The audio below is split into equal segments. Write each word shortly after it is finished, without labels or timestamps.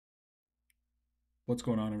What's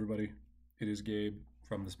going on, everybody? It is Gabe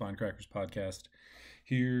from the Spine Crackers podcast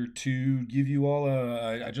here to give you all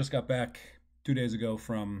I just got back 2 days ago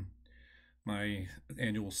from my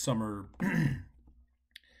annual summer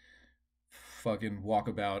fucking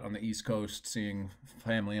walkabout on the East Coast, seeing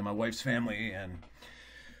family and my wife's family, and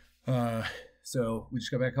uh, so we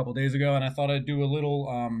just got back a couple days ago, and I thought I'd do a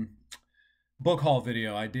little book haul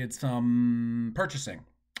video. I did some purchasing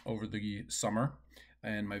over the summer,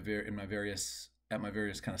 and my various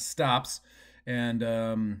kind of stops, and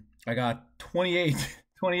I got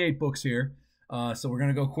 28 books here. So we're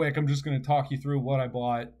gonna go quick. I'm just gonna talk you through what I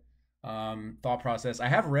bought, thought process. I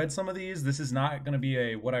have read some of these. This is not gonna be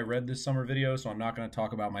a what I read this summer video, so I'm not gonna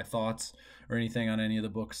talk about my thoughts or anything on any of the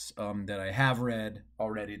books that I have read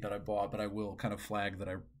already that I bought, but I will kind of flag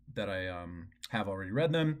that I have already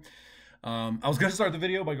read them. I was going to start the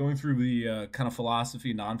video by going through the kind of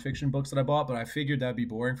philosophy nonfiction books that I bought, but I figured that'd be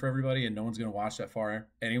boring for everybody and no one's going to watch that far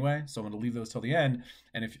anyway. So I'm going to leave those till the end.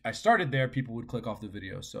 And if I started there, people would click off the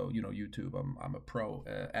video. So, YouTube, I'm a pro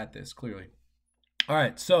at this, clearly. All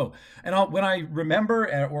right. So, when I remember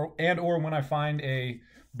or when I find a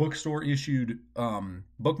bookstore issued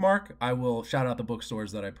bookmark, I will shout out the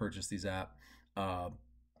bookstores that I purchased these at.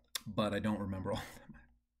 But I don't remember all of them.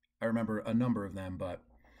 I remember a number of them, but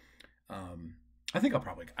I think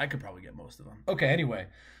I could probably get most of them. Okay, anyway,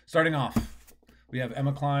 starting off, we have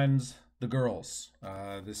Emma Cline's The Girls.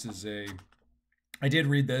 I did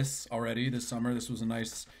read this already this summer. This was a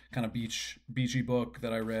nice kind of beachy book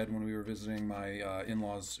that I read when we were visiting my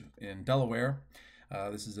in-laws in Delaware.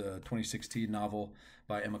 This is a 2016 novel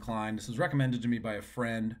by Emma Cline. This was recommended to me by a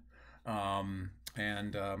friend.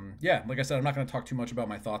 Yeah, like I said, I'm not going to talk too much about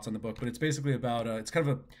my thoughts on the book, but it's basically about it's kind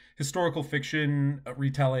of a historical fiction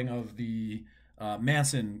retelling of the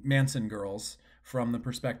Manson girls from the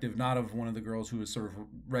perspective not of one of the girls who was sort of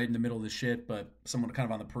right in the middle of the shit, but someone kind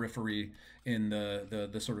of on the periphery in the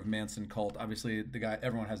sort of Manson cult. Obviously,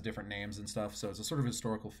 everyone has different names and stuff, so it's a sort of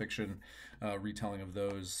historical fiction retelling of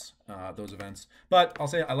those events. But I'll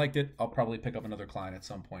say I liked it. I'll probably pick up another Klein at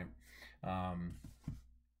some point. Um,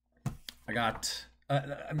 I got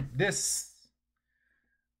this.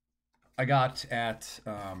 I got at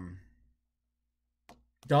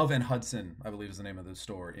Dove and Hudson, I believe is the name of the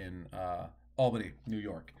store in Albany, New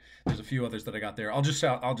York. There's a few others that I got there. I'll just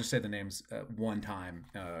say the names one time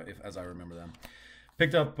if as I remember them.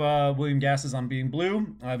 Picked up William Gass's On Being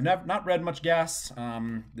Blue. I've not read much Gass.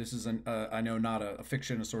 This is I know not a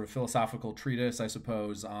fiction, a sort of philosophical treatise, I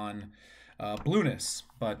suppose, on blueness,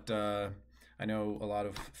 but I know a lot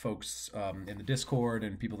of folks in the Discord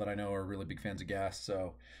and people that I know are really big fans of Gas,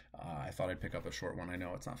 so I thought I'd pick up a short one. I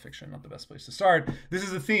know it's not fiction, not the best place to start. This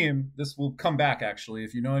is a theme. This will come back, actually.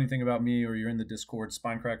 If you know anything about me or you're in the Discord,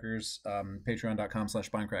 Spinecrackers,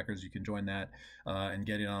 patreon.com/Spinecrackers, you can join that and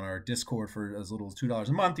get in on our Discord for as little as $2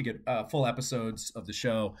 a month. You get full episodes of the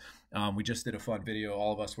show. We just did a fun video.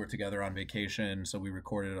 All of us were together on vacation, so we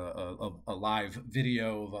recorded a live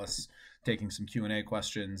video of us taking some Q&A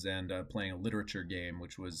questions and playing a literature game,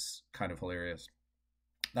 which was kind of hilarious.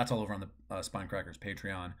 That's all over on the Spinecrackers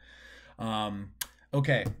Patreon.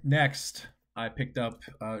 Okay, next, I picked up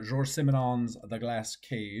Georges Simenon's The Glass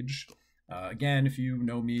Cage. Again, if you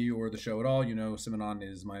know me or the show at all, you know Simenon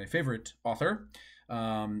is my favorite author.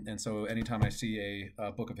 And so anytime I see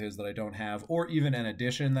a book of his that I don't have, or even an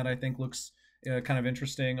edition that I think looks kind of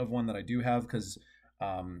interesting of one that I do have, because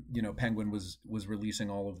Penguin was releasing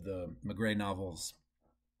all of the Maigret novels.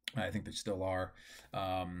 I think they still are.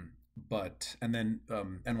 And then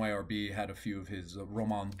NYRB had a few of his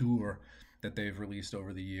Roman d'Or that they've released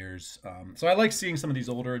over the years. So I like seeing some of these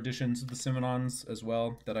older editions of the Simenons as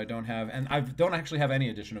well that I don't have. And I don't actually have any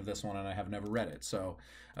edition of this one, and I have never read it. So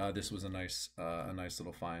this was a nice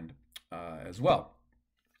little find as well.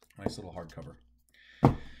 Nice little hardcover.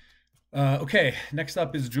 Okay, next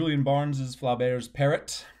up is Julian Barnes's Flaubert's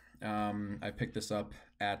Parrot. I picked this up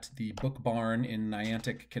at the Book Barn in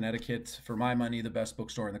Niantic, Connecticut. For my money, the best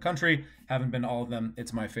bookstore in the country. Haven't been to all of them.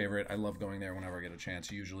 It's my favorite. I love going there whenever I get a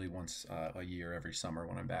chance, usually once a year, every summer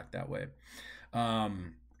when I'm back that way.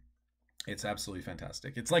 It's absolutely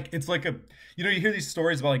fantastic. It's like a you hear these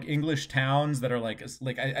stories about like English towns that are like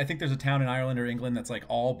I think there's a town in Ireland or England that's like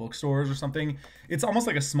all bookstores or something. It's almost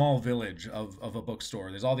like a small village of a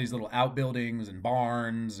bookstore. There's all these little outbuildings and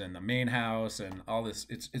barns and the main house and all this.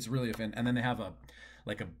 It's really a fan. And then they have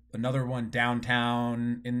another one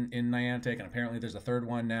downtown in Niantic, and apparently there's a third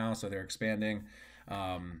one now, so they're expanding.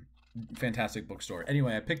 Fantastic bookstore.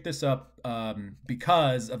 Anyway, I picked this up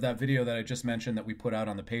because of that video that I just mentioned that we put out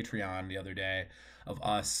on the Patreon the other day of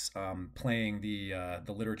us playing the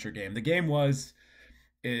literature game. The game was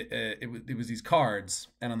it was these cards,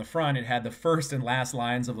 and on the front it had the first and last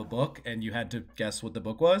lines of a book, and you had to guess what the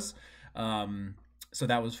book was. So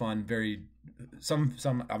that was fun. Very some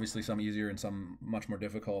obviously some easier and some much more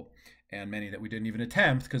difficult, and many that we didn't even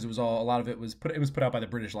attempt because a lot of it was put out by the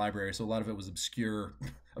British Library, so a lot of it was obscure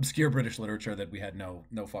obscure British literature that we had no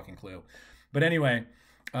fucking clue. But anyway,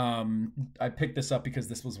 I picked this up because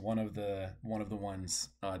this was one of the ones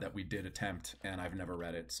that we did attempt, and I've never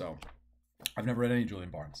read it. So I've never read any Julian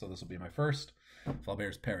Barnes, so this will be my first.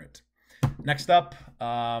 Flaubert's Parrot. Next up,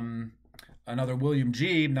 another William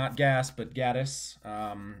G, not Gas, but Gaddis,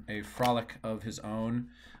 a frolic of his own.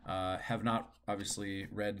 Have not obviously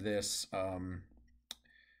read this.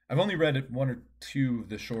 I've only read one or two of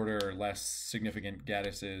the shorter, less significant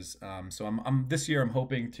Gaddises. So I'm this year I'm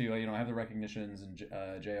hoping to I have the recognitions and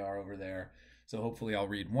JR over there. So hopefully I'll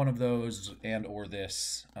read one of those and or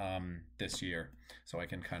this this year, so I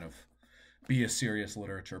can kind of be a serious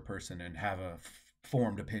literature person and have a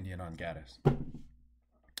formed opinion on Gaddis.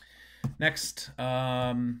 Next,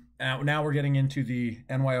 now we're getting into the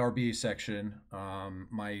NYRB section.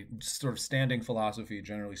 My sort of standing philosophy,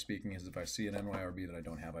 generally speaking, is if I see an NYRB that I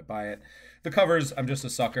don't have, I buy it. The covers, I'm just a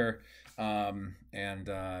sucker, and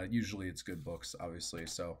usually it's good books, obviously.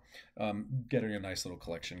 So getting a nice little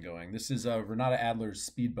collection going. This is Renata Adler's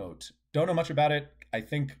Speedboat. Don't know much about it. I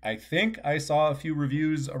think I saw a few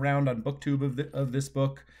reviews around on BookTube of this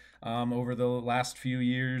book over the last few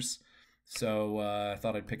years. So I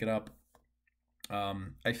thought I'd pick it up.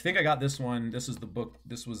 I think I got this one. This was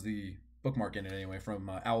the bookmark in it anyway, from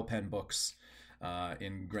Owl Pen Books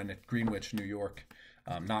in Greenwich, New York.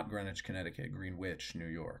 Not Greenwich, Connecticut, Greenwich, New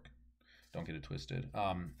York. Don't get it twisted.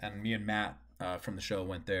 And me and Matt from the show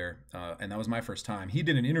went there, and that was my first time. He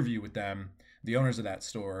did an interview with them, the owners of that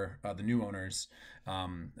store, the new owners,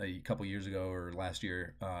 a couple years ago or last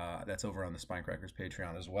year. That's over on the Spinecrackers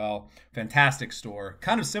Patreon as well. Fantastic store.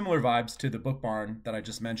 Kind of similar vibes to the Book Barn that I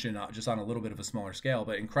just mentioned, just on a little bit of a smaller scale,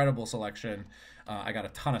 but incredible selection. I got a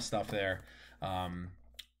ton of stuff there,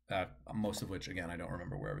 most of which, again, I don't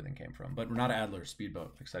remember where everything came from. But Renata Adler's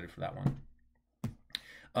Speedboat. Excited for that one.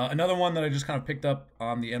 Another one that I just kind of picked up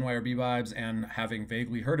on the NYRB vibes and having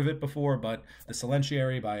vaguely heard of it before, but The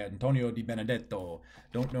Silentiary by Antonio Di Benedetto.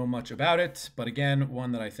 Don't know much about it, but again,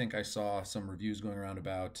 one that I think I saw some reviews going around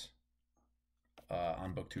about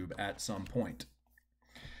on BookTube at some point.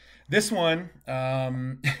 This one,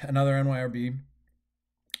 another NYRB.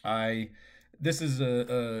 This is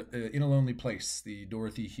In a Lonely Place, the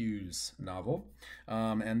Dorothy Hughes novel,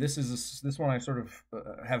 and this one I sort of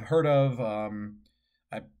have heard of.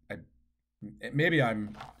 Maybe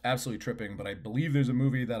I'm absolutely tripping, but I believe there's a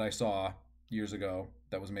movie that I saw years ago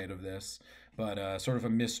that was made of this, but sort of a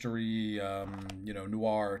mystery,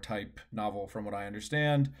 noir type novel from what I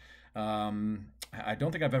understand. I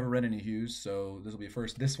don't think I've ever read any Hughes, so this will be a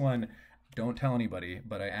first. This one, don't tell anybody,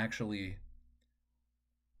 but I actually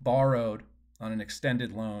borrowed on an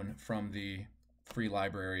extended loan from the free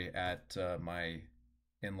library at my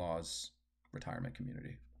in-laws' retirement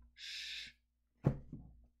community. Shh.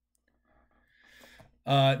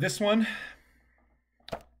 This one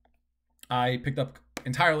I picked up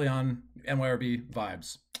entirely on NYRB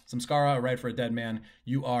vibes. Samskara, A Ride for a Dead Man.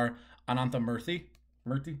 You are Anantha Murthy,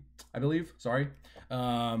 I believe. Sorry.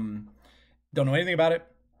 Don't know anything about it.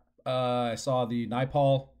 I saw the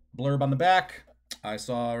Naipaul blurb on the back. I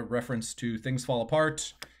saw a reference to Things Fall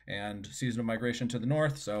Apart and Season of Migration to the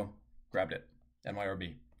North, so grabbed it.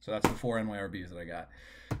 NYRB. So that's the 4 NYRBs that I got.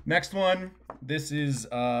 Next one. This is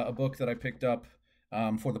a book that I picked up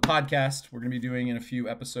for the podcast. We're going to be doing in a few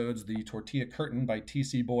episodes The Tortilla Curtain by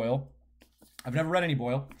T.C. Boyle. I've never read any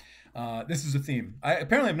Boyle. This is a theme.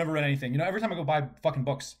 Apparently I've never read anything. Every time I go buy fucking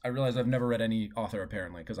books, I realize I've never read any author,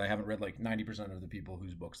 apparently, because I haven't read like 90% of the people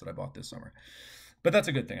whose books that I bought this summer. But that's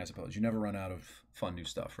a good thing, I suppose. You never run out of fun new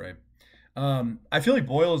stuff, right? I feel like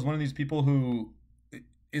Boyle is one of these people who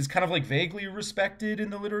is kind of like vaguely respected in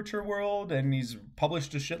the literature world, and he's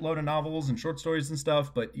published a shitload of novels and short stories and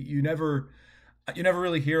stuff, but you never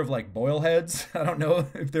really hear of like Boyle heads. I don't know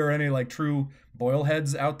if there are any like true Boyle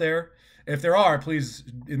heads out there. If there are, please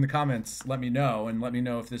in the comments let me know, and let me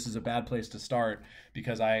know if this is a bad place to start,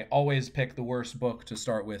 because I always pick the worst book to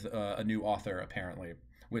start with a new author, apparently,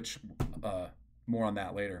 which more on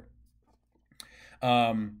that later.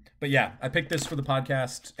 But yeah, I picked this for the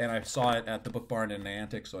podcast, and I saw it at the Book Barn in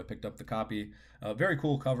Niantic, so I picked up the copy. Very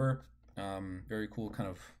cool cover, very cool kind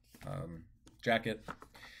of jacket.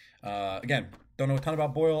 Again, don't know a ton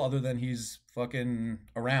about Boyle other than he's fucking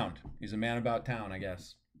around. He's a man about town, I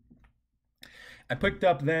guess. I picked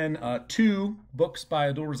up then 2 books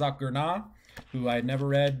by Abdulrazak Gurnah. who I had never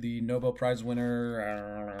read, the Nobel Prize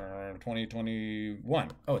winner,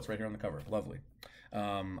 2021. Oh, it's right here on the cover. Lovely.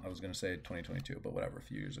 I was going to say 2022, but whatever, a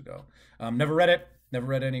few years ago. Never read it. Never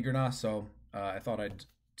read any Gurnas, so I thought I'd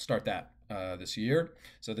start that this year.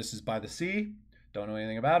 So this is By the Sea. Don't know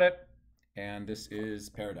anything about it. And this is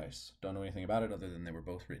Paradise. Don't know anything about it other than they were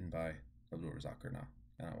both written by Abdulrazak Gurnah,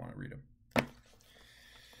 and I want to read them.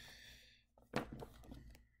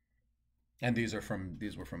 And these were from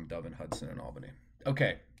Dove and Hudson in Albany.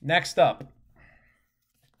 Okay, next up,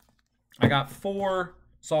 I got 4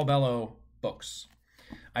 Saul Bellow books.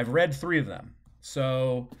 I've read 3 of them.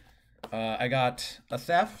 So I got A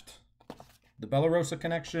Theft, The Bellarosa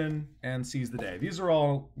Connection, and Seize the Day. These are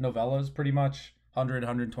all novellas, pretty much. 100,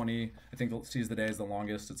 120. I think Seize the Day is the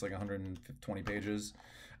longest. It's like 120 pages.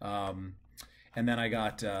 And then I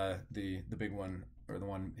got the big one, or the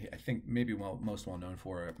one I think maybe most well known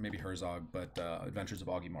for, maybe Herzog, but Adventures of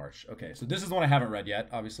Augie Marsh. Okay, so this is the one I haven't read yet.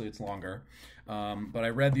 Obviously, it's longer. But I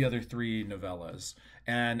read the other 3 novellas.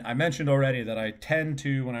 And I mentioned already that I tend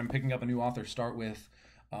to, when I'm picking up a new author, start with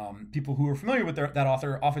people who are familiar with that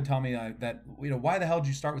author often tell me that, why the hell did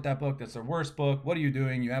you start with that book? That's their worst book. What are you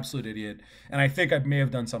doing? You absolute idiot. And I think I may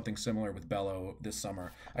have done something similar with Bellow this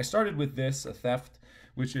summer. I started with this, A Theft,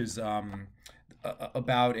 which is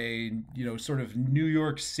about a, sort of New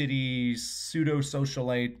York City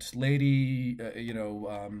pseudo-socialite lady,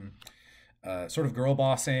 sort of girl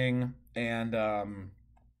bossing, and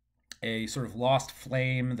a sort of lost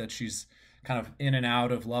flame that she's kind of in and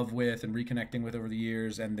out of love with and reconnecting with over the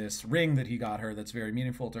years, and this ring that he got her that's very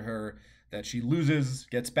meaningful to her that she loses,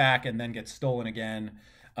 gets back, and then gets stolen again.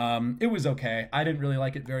 It was okay. I didn't really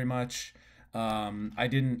like it very much.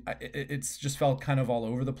 It's just felt kind of all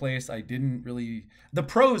over the place. The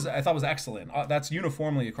prose I thought was excellent. That's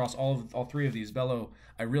uniformly across all 3 of these. Bellow,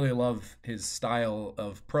 I really love his style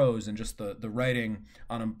of prose and just the writing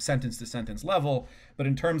on a sentence to sentence level. But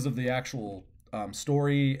in terms of the actual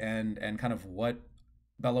story and kind of what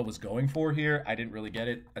Bellow was going for here, I didn't really get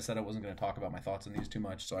it. I said I wasn't going to talk about my thoughts on these too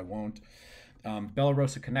much, so I won't.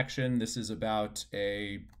 Bellarosa Connection. This is about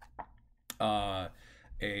a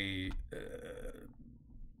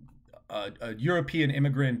European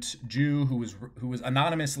immigrant Jew who was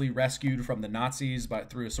anonymously rescued from the Nazis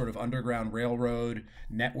through a sort of underground railroad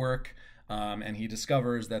network, and he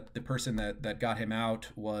discovers that the person that got him out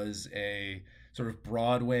was a sort of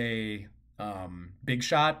Broadway big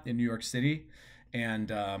shot in New York City,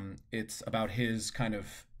 and it's about his kind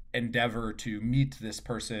of endeavor to meet this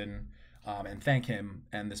person and thank him,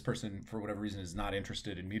 and this person for whatever reason is not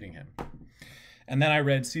interested in meeting him. And then I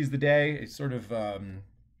read Seize the Day, a sort of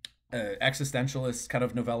existentialist kind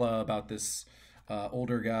of novella about this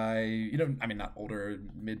older guy, not older,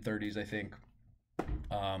 mid-30s, I think,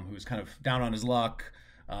 who's kind of down on his luck,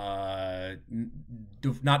 not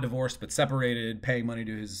divorced but separated, paying money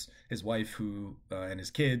to his wife and his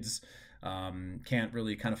kids, can't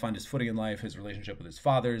really kind of find his footing in life. His relationship with his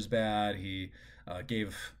father is bad. He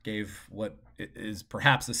gave what is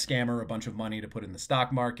perhaps a scammer a bunch of money to put in the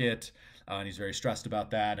stock market, and he's very stressed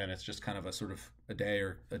about that. And it's just kind of a sort of a day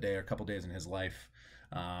or a couple days in his life,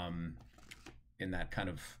 in that kind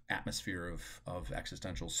of atmosphere of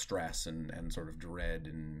existential stress and sort of dread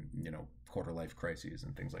and quarter life crises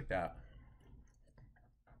and things like that.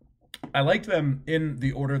 I liked them in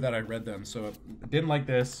the order that I read them. So I didn't like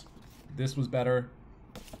this. This was better.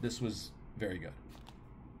 This was very good.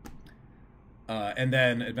 And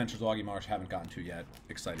then Adventures of Augie Marsh, haven't gotten to yet.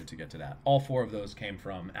 Excited to get to that. All 4 of those came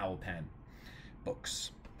from Owl Pen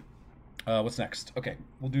Books. What's next? Okay,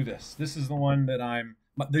 we'll do this. This is the one that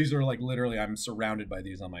these are like literally, I'm surrounded by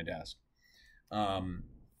these on my desk.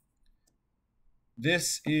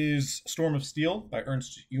 This is Storm of Steel by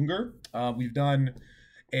Ernst Junger. We've done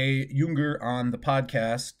a Junger on the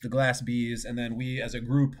podcast, The Glass Bees, and then we as a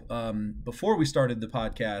group, before we started the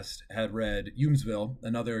podcast, had read Jumsville,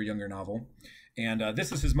 another Junger novel. And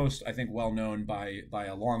this is his most, I think, well-known by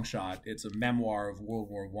a long shot. It's a memoir of World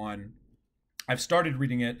War I. I've started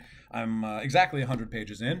reading it. I'm exactly 100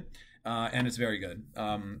 pages in, and it's very good.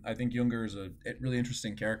 I think Junger is a really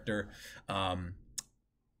interesting character.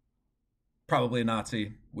 Probably a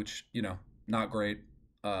Nazi, which, not great,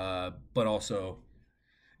 but also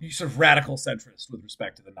sort of radical centrist with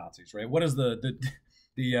respect to the Nazis, right? What is the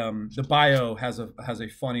bio has a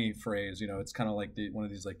funny phrase, it's kind of like one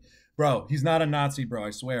of these like, bro, he's not a Nazi, bro.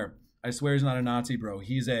 I swear he's not a Nazi, bro.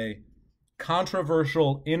 He's a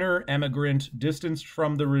controversial inner emigrant distanced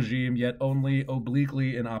from the regime, yet only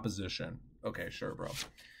obliquely in opposition. Okay, sure, bro.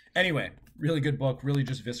 Anyway, really good book, really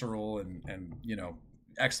just visceral and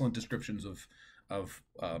excellent descriptions of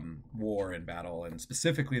war and battle, and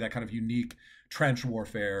specifically that kind of unique trench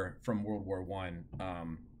warfare from World War One.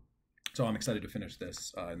 So I'm excited to finish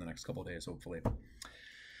this in the next couple of days, hopefully.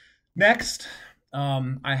 Next,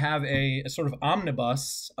 I have a sort of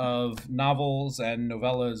omnibus of novels and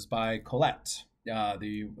novellas by Colette,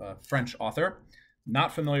 the French author.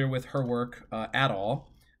 Not familiar with her work at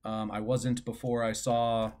all. I wasn't before I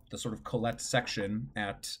saw the sort of Colette section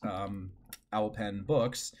at Owlpen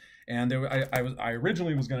Books, and I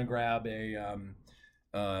originally was going to grab a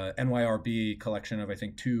NYRB collection of, I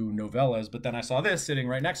think, 2 novellas, but then I saw this sitting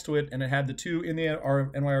right next to it, and it had the 2 in the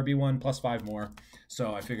NYRB one plus 5 more,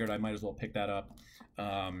 so I figured I might as well pick that up,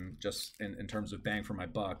 just in terms of bang for my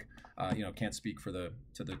buck. Can't speak for the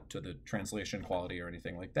translation quality or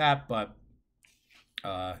anything like that, but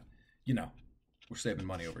we're saving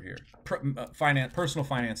money over here. Personal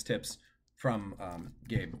finance tips from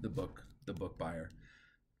Gabe, the book buyer.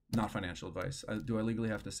 Not financial advice. Do I legally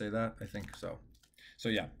have to say that? I think so. So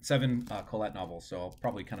yeah, 7 Colette novels. So I'll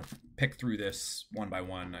probably kind of pick through this one by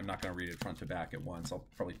one. I'm not going to read it front to back at once. I'll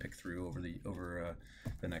probably pick through over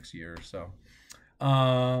the next year or so.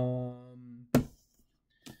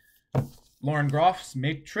 Lauren Groff's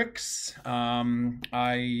Matrix.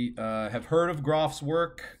 I have heard of Groff's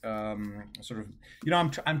work. I'm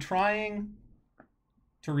trying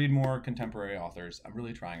to read more contemporary authors. I'm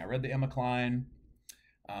really trying. I read the Emma Cline.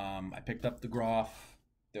 I picked up the Groff.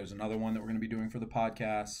 There's another one that we're going to be doing for the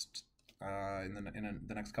podcast in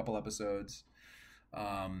the next couple episodes.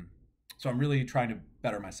 So I'm really trying to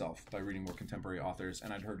better myself by reading more contemporary authors,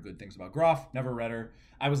 and I'd heard good things about Groff. Never read her.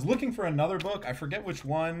 I was looking for another book. I forget which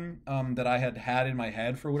one that I had in my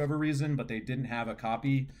head for whatever reason, but they didn't have a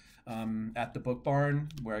copy at the Book Barn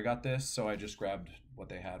where I got this, so I just grabbed what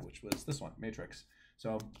they had, which was this one, Matrix.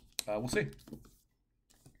 So we'll see.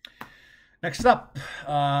 Next up,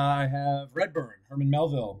 I have Redburn, Herman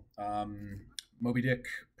Melville. Moby Dick,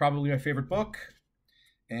 probably my favorite book.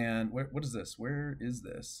 And what is this? Where is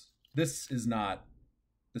this? This is not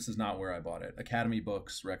where I bought it. Academy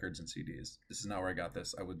Books, Records, and CDs. This is not where I got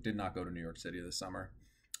this. I did not go to New York City this summer.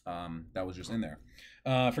 That was just in there.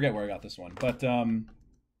 I forget where I got this one. But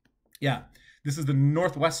yeah, this is the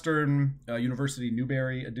Northwestern University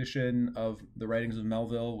Newberry edition of the writings of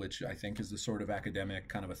Melville, which I think is the sort of academic,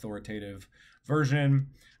 kind of authoritative version.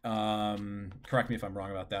 Correct me if I'm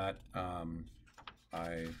wrong about that.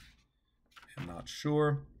 I am not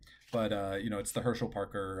sure. But it's the Herschel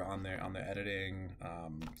Parker on the editing,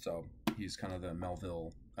 so he's kind of the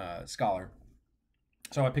Melville scholar.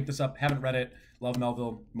 So I picked this up, haven't read it, love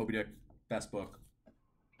Melville, Moby Dick, best book,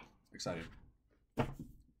 excited.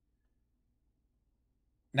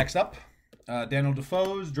 Next up, Daniel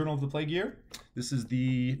Defoe's Journal of the Plague Year. This is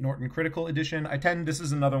the Norton Critical Edition. This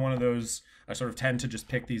is another one of those, I sort of tend to just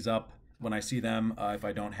pick these up when I see them, if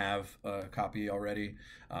I don't have a copy already.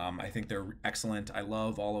 I think they're excellent. I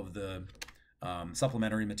love all of the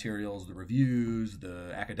supplementary materials, the reviews,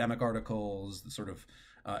 the academic articles, the sort of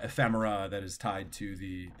ephemera that is tied to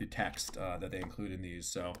the text that they include in these.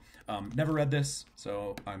 So never read this,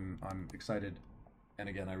 so I'm excited. And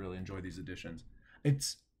again, I really enjoy these editions.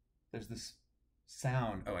 There's this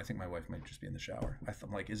sound. Oh, I think my wife might just be in the shower.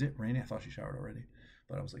 I'm like, is it raining? I thought she showered already.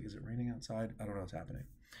 But I was like, is it raining outside? I don't know what's happening.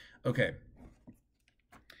 Okay.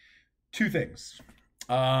 2 things.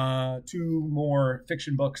 2 more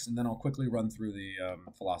fiction books, and then I'll quickly run through the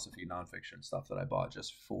philosophy nonfiction stuff that I bought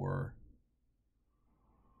just for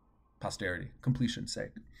posterity, completion's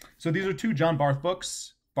sake. So these are 2 John Barth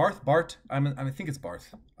books. Bart? I think it's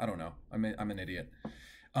Barth. I don't know. I'm an idiot.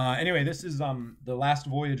 Anyway, this is The Last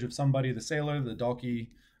Voyage of Somebody the Sailor, the Dalkey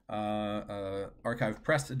Archive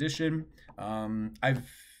Press edition. I've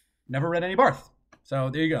never read any Barth.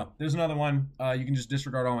 So there you go. There's another one. You can just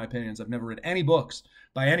disregard all my opinions. I've never read any books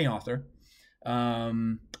by any author.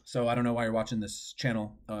 So I don't know why you're watching this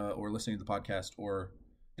channel or listening to the podcast or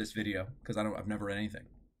this video, because I've never read anything.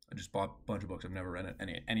 I just bought a bunch of books. I've never read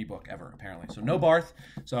any book ever, apparently. So no Barth.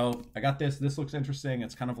 So I got this. This looks interesting.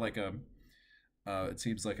 It's kind of like it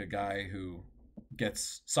seems like a guy who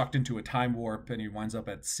gets sucked into a time warp and he winds up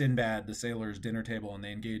at Sinbad, the sailor's dinner table, and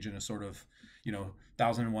they engage in a sort of,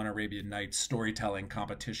 1001 Arabian Nights storytelling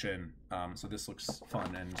competition. So this looks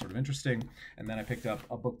fun and sort of interesting. And then I picked up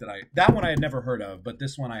a book that one I had never heard of, but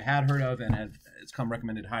this one I had heard of and it's come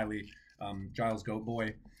recommended highly. Giles Goat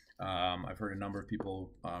Boy. I've heard a number of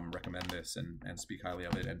people recommend this and speak highly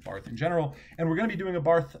of it, and Barth in general. And we're going to be doing a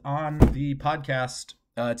Barth on the podcast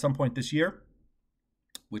at some point this year,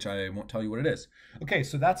 which I won't tell you what it is. Okay,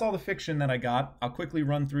 so that's all the fiction that I got. I'll quickly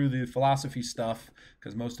run through the philosophy stuff,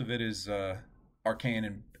 because most of it is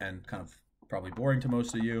arcane and kind of probably boring to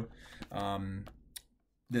most of you.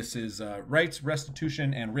 This is Rights,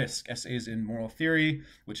 Restitution, and Risk, Essays in Moral Theory,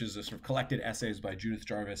 which is a sort of collected essays by Judith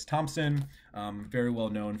Jarvis Thompson, very well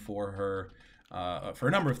known for her, for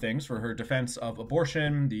a number of things, for her defense of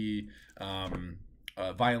abortion, the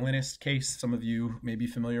violinist case some of you may be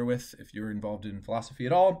familiar with if you're involved in philosophy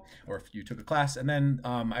at all, or if you took a class. And then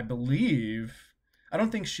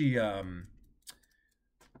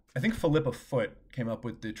I think Philippa Foot came up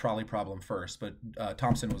with the trolley problem first, but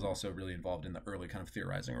Thompson was also really involved in the early kind of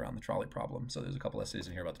theorizing around the trolley problem. So there's a couple essays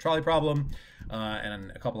in here about the trolley problem,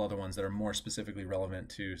 and a couple other ones that are more specifically relevant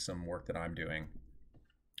to some work that I'm doing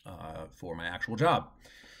for my actual job.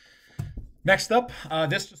 Next up,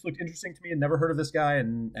 this just looked interesting to me. I'd never heard of this guy,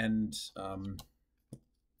 and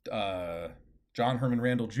John Herman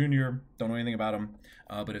Randall Jr., don't know anything about him,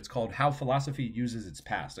 but it's called How Philosophy Uses Its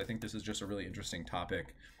Past. I think this is just a really interesting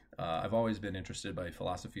topic. I've always been interested by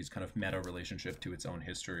philosophy's kind of meta relationship to its own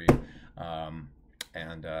history,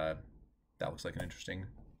 and that looks like an interesting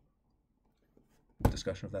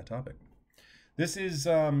discussion of that topic. This is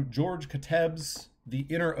George Kateb's The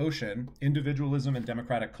Inner Ocean, Individualism and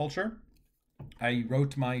Democratic Culture. I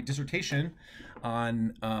wrote my dissertation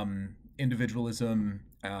on individualism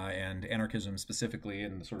and anarchism specifically,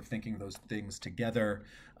 and sort of thinking those things together.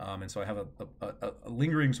 And so I have a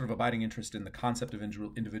lingering sort of abiding interest in the concept of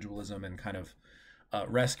individualism and kind of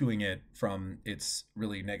rescuing it from its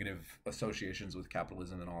really negative associations with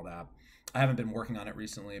capitalism and all that. I haven't been working on it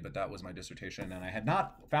recently, but that was my dissertation, and I had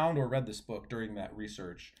not found or read this book during that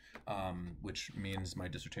research, which means my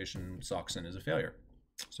dissertation sucks and is a failure.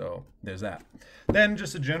 So there's that. Then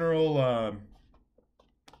just a general,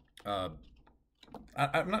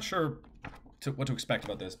 I'm not sure what to expect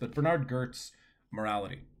about this, but Bernard Goertz's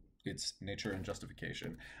Morality, Its Nature and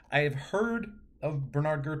Justification. I have heard of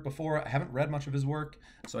Bernard Goertz before. I haven't read much of his work,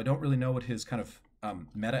 so I don't really know what his kind of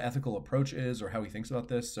meta-ethical approach is or how he thinks about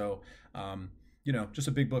this. So, just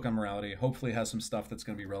a big book on morality. Hopefully it has some stuff that's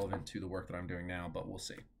going to be relevant to the work that I'm doing now, but we'll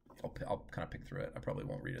see. I'll kind of pick through it. I probably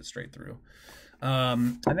won't read it straight through.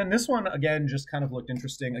 And then this one, again, just kind of looked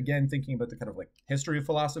interesting. Again, thinking about the kind of like history of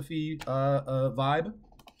philosophy vibe.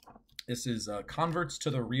 This is Converts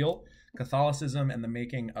to the Real, Catholicism and the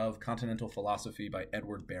Making of Continental Philosophy by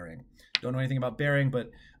Edward Bering. Don't know anything about Bering,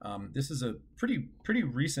 but this is a pretty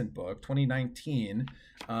recent book, 2019.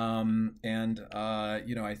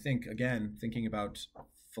 I think, again, thinking about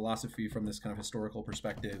philosophy from this kind of historical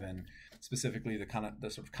perspective, and specifically the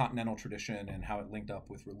sort of continental tradition and how it linked up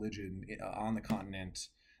with religion on the continent,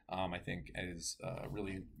 I think is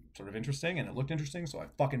really sort of interesting, and it looked interesting, so I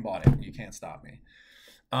fucking bought it. You can't stop me.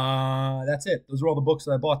 That's it. Those are all the books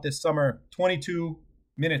that I bought this summer. 22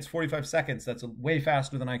 minutes, 45 seconds. That's way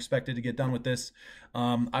faster than I expected to get done with this.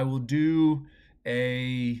 I will do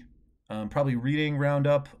a probably reading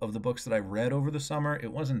roundup of the books that I read over the summer.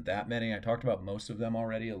 It wasn't that many. I talked about most of them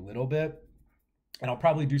already a little bit. And I'll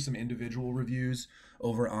probably do some individual reviews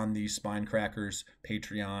over on the Spinecrackers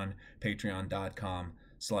Patreon,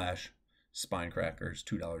 patreon.com/Spinecrackers,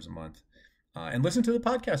 $2 a month. And listen to the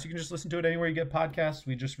podcast. You can just listen to it anywhere you get podcasts.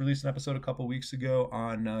 We just released an episode a couple weeks ago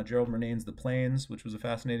on Gerald Murnane's The Plains, which was a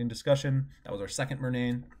fascinating discussion. That was our second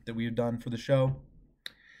Murnane that we had done for the show.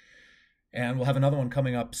 And we'll have another one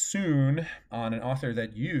coming up soon on an author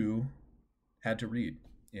that you had to read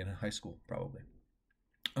in high school, probably.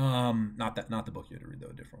 Not the book you had to read,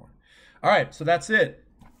 though, a different one. All right, so that's it.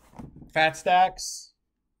 Fat Stacks,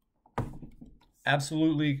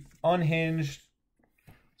 absolutely unhinged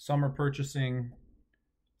summer purchasing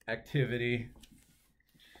activity.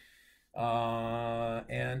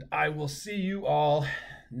 And I will see you all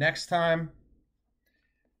next time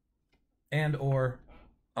and or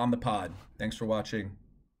on the pod. Thanks for watching.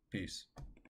 Peace.